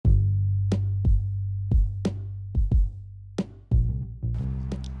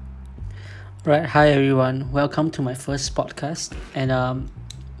Right, hi everyone. Welcome to my first podcast. And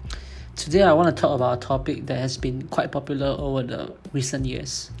today I want to talk about a topic that has been quite popular over the recent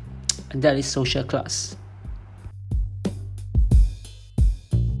years, and that is social class.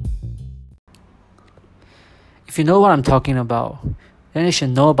 If you know what I'm talking about, then you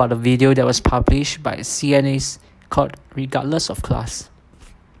should know about the video that was published by CNA's called Regardless of Class.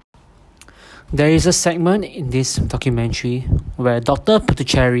 There is a segment in this documentary where Dr.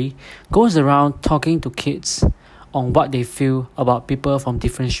 Puducherry goes around talking to kids on what they feel about people from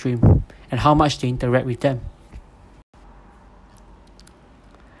different streams and how much they interact with them.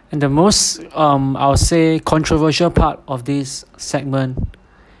 And the most, I would say, controversial part of this segment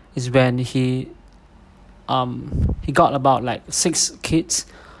is when he got about like 6 kids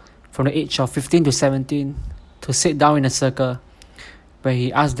from the age of 15 to 17 to sit down in a circle where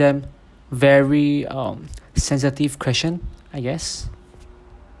he asked them very sensitive question, I guess.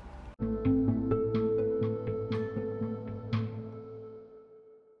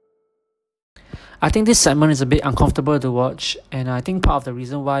 I think this segment is a bit uncomfortable to watch, and I think part of the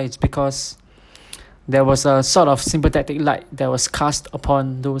reason why is because there was a sort of sympathetic light that was cast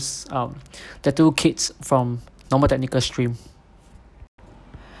upon those the 2 kids from normal technical stream,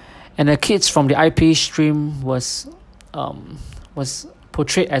 and the kids from the IP stream was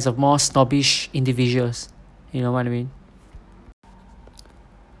portrayed as a more snobbish individuals. You know what I mean?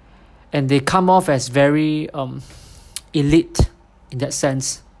 And they come off as very elite in that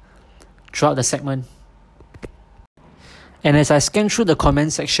sense throughout the segment. And as I scan through the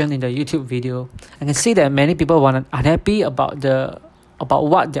comment section in the YouTube video, I can see that many people were unhappy about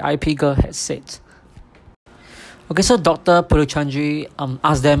what the IP girl had said. Okay, so Dr. Puducherry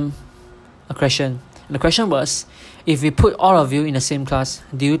asked them a question. And the question was, if we put all of you in the same class,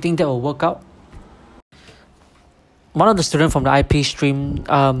 do you think that will work out? One of the students from the IP stream,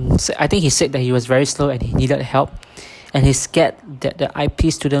 I think he said that he was very slow and he needed help, and he's scared that the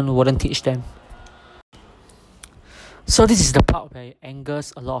IP student wouldn't teach them. So this is the part where it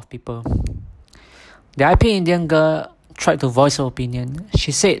angers a lot of people. The IP Indian girl tried to voice her opinion.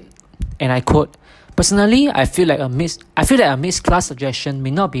 She said, and I quote, "Personally, I feel that a mixed class suggestion may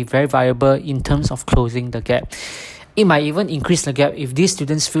not be very viable in terms of closing the gap. It might even increase the gap if these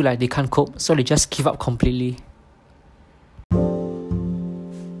students feel like they can't cope, so they just give up completely."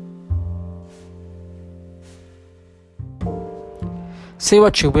 Say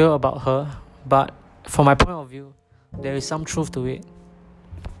what you will about her, but from my point of view, there is some truth to it.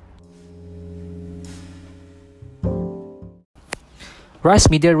 Rice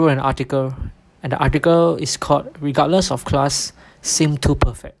Media wrote an article, and the article is called "Regardless of Class Seemed Too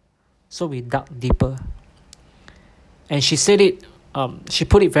Perfect." So we dug deeper. And she said it, she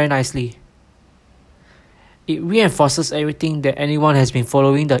put it very nicely. It reinforces everything that anyone has been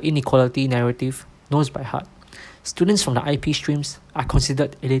following the inequality narrative knows by heart. Students from the IP streams are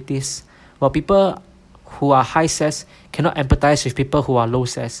considered elitists, while people who are high SES cannot empathize with people who are low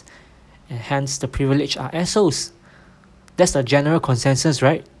SES, and hence the privileged are assholes. That's the general consensus,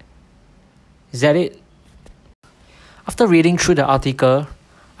 right? Is that it? After reading through the article,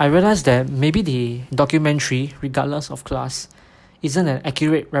 I realized that maybe the documentary, Regardless of Class, isn't an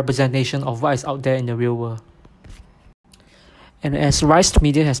accurate representation of what is out there in the real world. And as Rice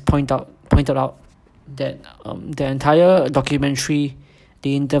Media has pointed out that the entire documentary,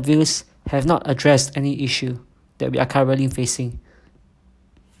 the interviews have not addressed any issue that we are currently facing.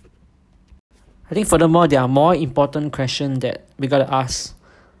 I think furthermore, there are more important questions that we gotta ask.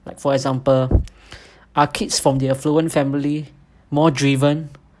 Like for example, are kids from the affluent family more driven,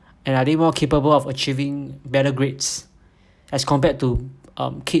 and are they more capable of achieving better grades as compared to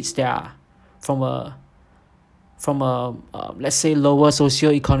kids that are from a let's say lower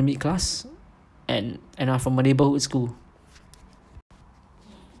socio-economic class and are from a neighborhood school?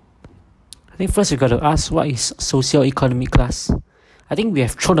 I think first we got to ask, what is socio-economic class? I think we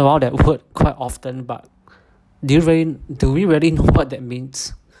have thrown around that word quite often, but do we really know what that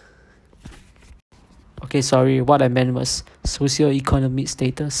means? Okay, sorry, what I meant was socio-economic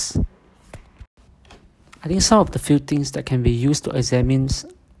status. I think some of the few things that can be used to examine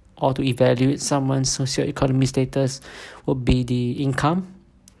or to evaluate someone's socio-economic status would be the income,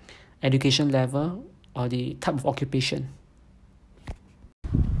 education level, or the type of occupation.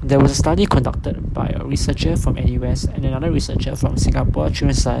 There was a study conducted by a researcher from NUS and another researcher from Singapore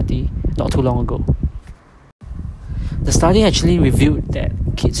Children's Society not too long ago. The study actually revealed that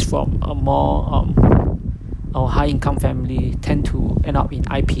kids from a more high-income family tend to end up in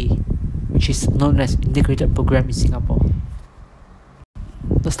IP, which is known as Integrated Program in Singapore.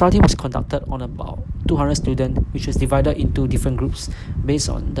 The The study was conducted on about 200 students, which was divided into different groups based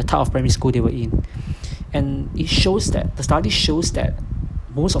on the type of primary school they were in. And the study shows that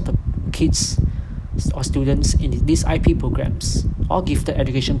most of the kids or students in these IP programs or gifted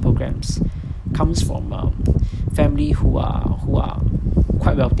education programs comes from family who are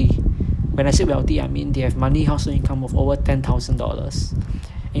quite wealthy. When I say wealthy, I mean they have monthly household income of over $10,000,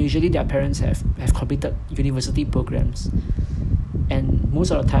 and usually their parents have completed university programs, and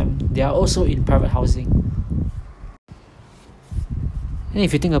most of the time they are also in private housing. And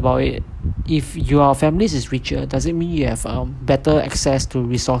if you think about it, if your family is richer, does it mean you have better access to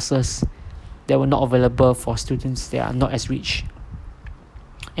resources that were not available for students that are not as rich?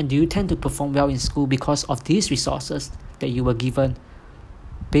 And do you tend to perform well in school because of these resources that you were given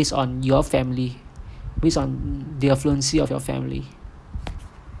based on your family, based on the affluency of your family?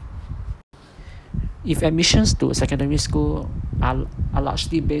 If admissions to secondary school are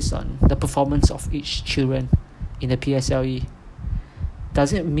largely based on the performance of each children in the PSLE,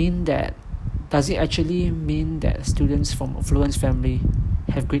 does it actually mean that students from affluent family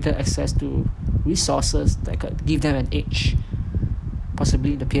have greater access to resources that could give them an edge,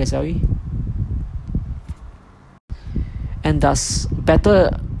 possibly in the PSLE? And does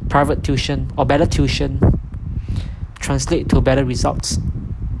better private tuition or better tuition translate to better results?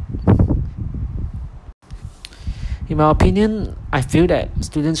 In my opinion, I feel that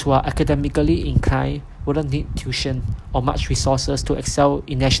students who are academically inclined wouldn't need tuition or much resources to excel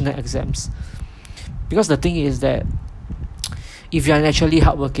in national exams. Because the thing is that if you are naturally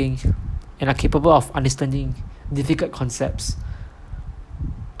hardworking and are capable of understanding difficult concepts,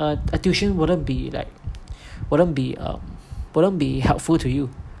 a tuition wouldn't be helpful to you.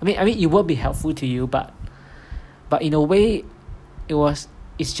 I mean it will be helpful to you, but in a way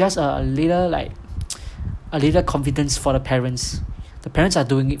it's just a little confidence for the parents. The parents are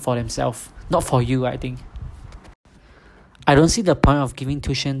doing it for themselves, not for you, I think. I don't see the point of giving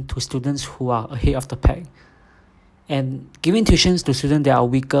tuition to students who are ahead of the pack. And giving tuitions to students that are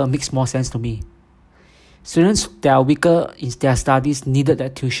weaker makes more sense to me. Students that are weaker in their studies needed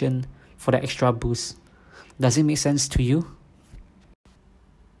that tuition for the extra boost. Does it make sense to you?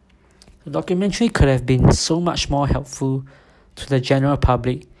 The documentary could have been so much more helpful to the general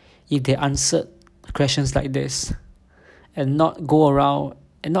public if they answered questions like this, and not go around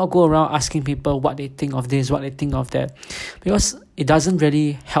asking people what they think of this, what they think of that, because it doesn't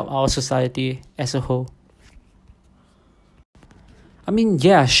really help our society as a whole. I mean,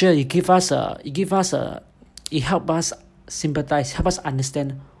 yeah, sure, it help us sympathize, help us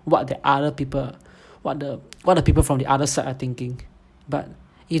understand what the people from the other side are thinking. But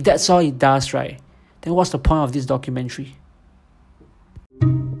if that's all it does, right, then what's the point of this documentary?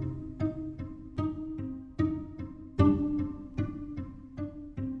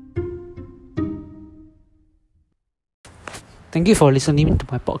 Thank you for listening to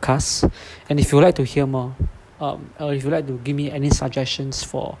my podcast. And if you would like to hear more, or if you'd like to give me any suggestions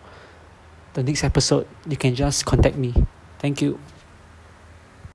for the next episode, you can just contact me. Thank you.